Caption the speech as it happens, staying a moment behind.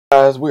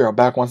guys, we are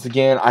back once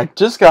again. I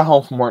just got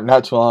home from work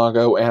not too long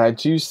ago, and I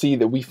do see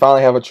that we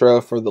finally have a trailer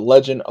for The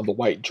Legend of the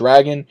White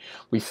Dragon.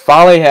 We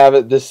finally have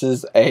it. This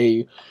is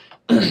a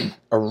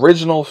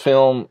original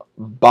film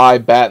by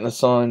Bat and the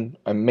Sun,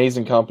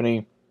 amazing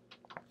company.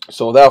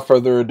 So without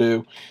further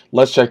ado,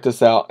 let's check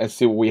this out and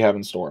see what we have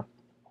in store.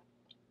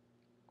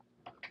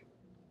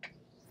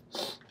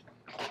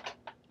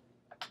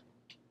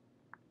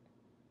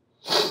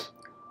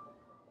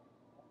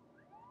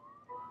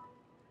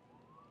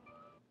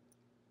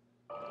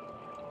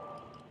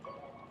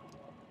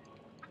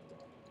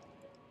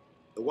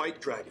 The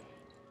White Dragon,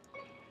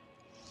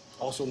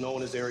 also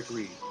known as Eric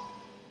Reed,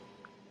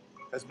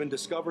 has been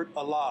discovered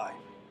alive.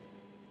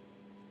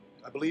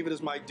 I believe it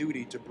is my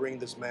duty to bring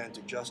this man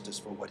to justice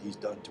for what he's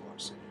done to our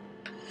city.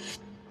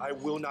 I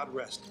will not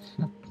rest.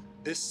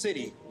 This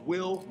city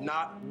will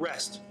not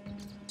rest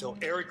until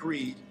Eric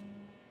Reed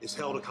is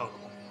held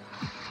accountable.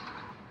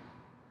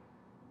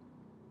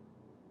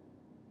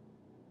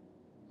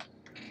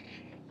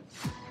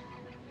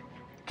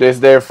 This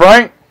there,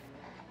 Frank.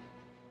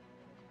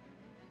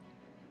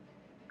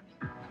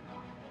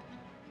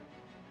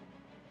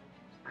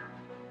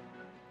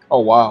 Oh,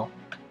 wow.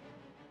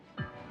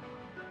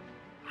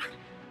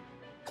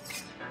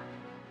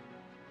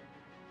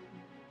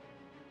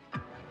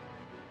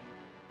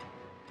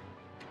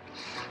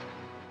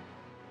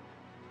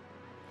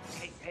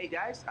 Hey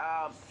guys,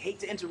 hate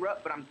to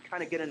interrupt, but I'm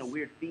kind of getting a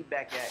weird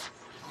feedback at.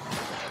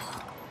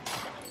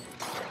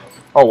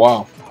 Oh,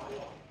 wow.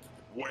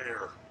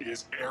 Where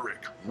is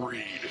Eric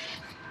Reed?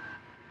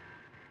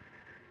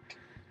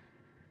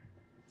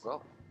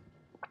 Well,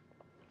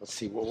 let's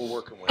see what we're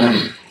working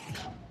with.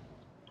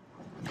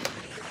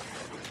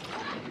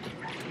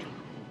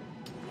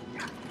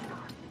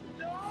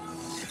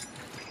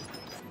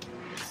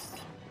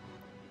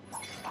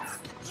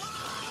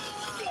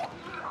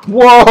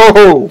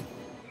 Whoa!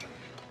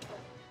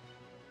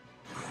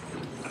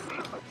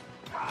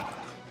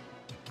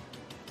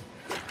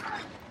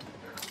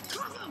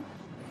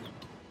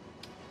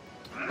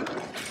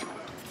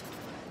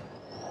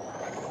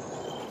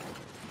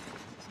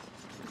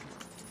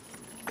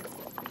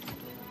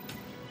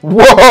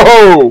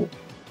 Whoa!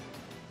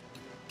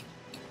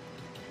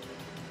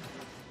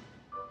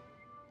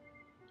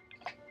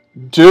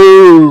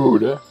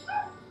 Dude!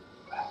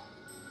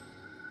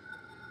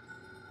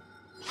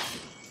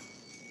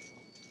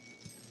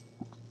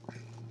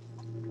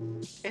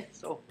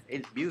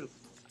 It's beautiful.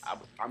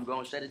 I'm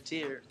gonna shed a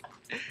tear.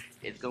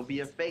 It's gonna be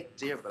a fake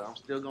tear, but I'm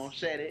still gonna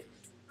shed it.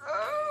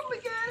 Oh,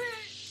 look at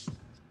it!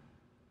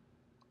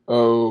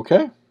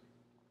 Okay.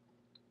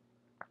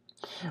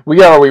 We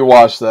gotta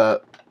rewatch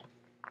that.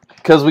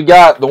 Because we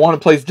got the one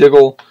that plays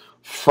Diggle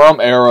from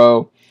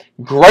Arrow.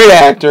 Great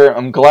actor.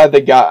 I'm glad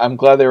they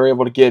were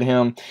able to get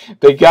him.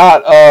 They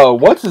got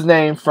what's his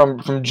name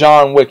from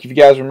John Wick, if you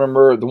guys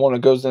remember, the one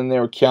that goes in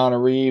there with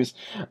Keanu Reeves,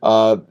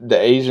 the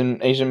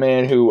Asian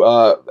man who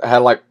had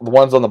like the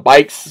ones on the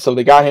bikes, so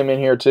they got him in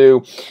here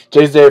too.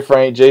 Jason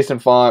Frank, Jason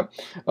Font,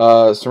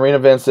 Serena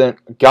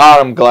Vincent. God,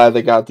 I'm glad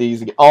they got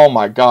these. Oh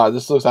my god,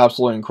 this looks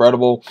absolutely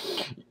incredible.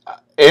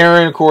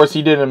 Aaron, of course,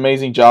 he did an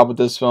amazing job with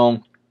this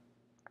film.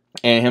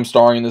 And him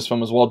starring in this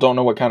film as well. Don't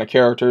know what kind of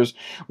characters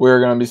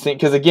we're going to be seeing.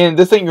 Because, again,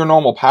 this ain't your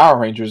normal Power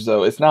Rangers,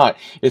 though. It's not.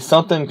 It's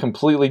something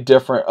completely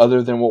different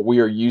other than what we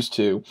are used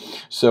to.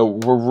 So,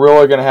 we're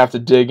really going to have to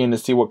dig in to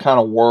see what kind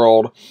of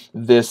world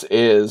this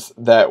is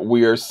that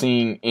we are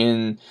seeing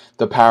in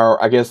the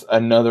Power... I guess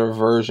another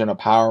version of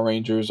Power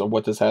Rangers, or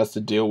what this has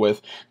to deal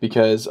with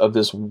because of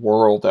this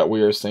world that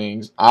we are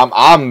seeing.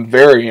 I'm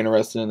very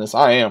interested in this.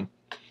 I am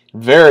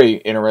very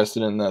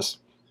interested in this.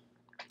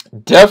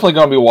 Definitely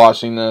going to be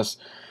watching this.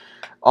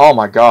 Oh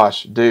my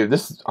gosh, dude,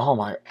 this is, oh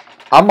my,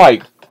 I'm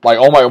like,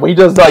 oh my, when he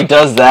does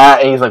that,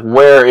 and he's like,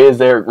 where is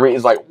Eric Reed?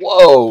 He's like,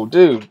 whoa,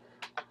 dude.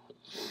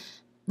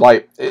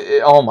 Like,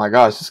 oh my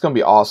gosh, this is going to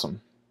be awesome.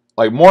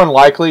 Like, more than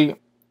likely,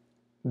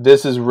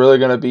 this is really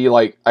going to be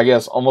like, I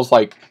guess, almost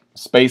like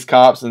Space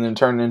Cops and then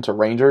turn it into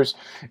Rangers.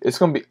 It's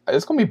going to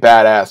be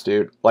badass,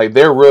 dude. Like,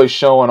 they're really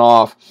showing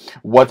off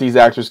what these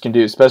actors can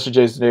do, especially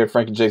Jason David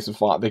Frank and Jason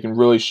Font. They can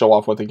really show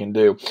off what they can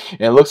do.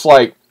 And it looks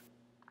like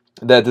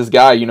that this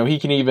guy, you know, he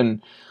can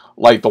even,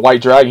 like the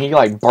White Dragon, he can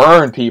like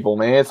burn people,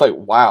 man. It's like,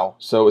 wow.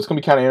 So it's going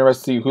to be kind of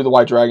interesting to see who the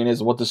White Dragon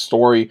is and what the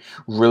story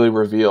really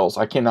reveals.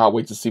 I cannot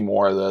wait to see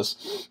more of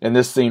this. And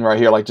this scene right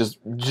here, like just,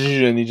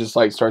 and he just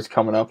like starts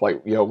coming up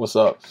like, yo, what's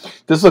up?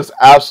 This looks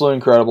absolutely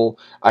incredible.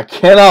 I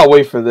cannot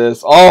wait for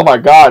this. Oh my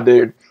god,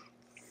 dude.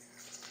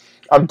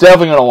 I'm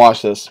definitely going to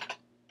watch this.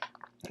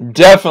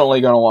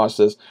 Definitely going to watch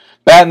this.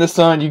 Bat in the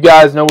Sun, you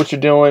guys know what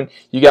you're doing.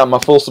 You got my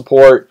full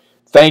support.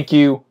 Thank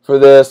you for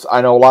this.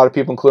 I know a lot of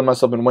people, including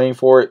myself, have been waiting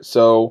for it.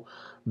 So,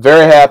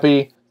 very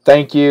happy.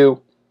 Thank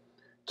you.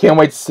 Can't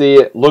wait to see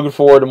it. Looking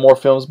forward to more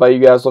films by you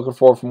guys. Looking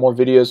forward for more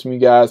videos from you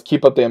guys.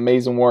 Keep up the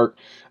amazing work.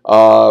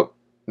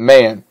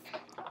 Man,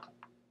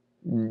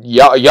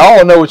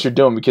 y'all know what you're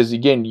doing because,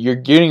 again, you're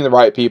getting the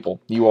right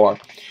people. You are.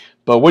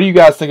 But what do you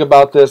guys think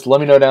about this? Let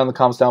me know down in the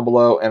comments down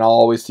below, and I'll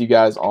always see you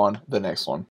guys on the next one.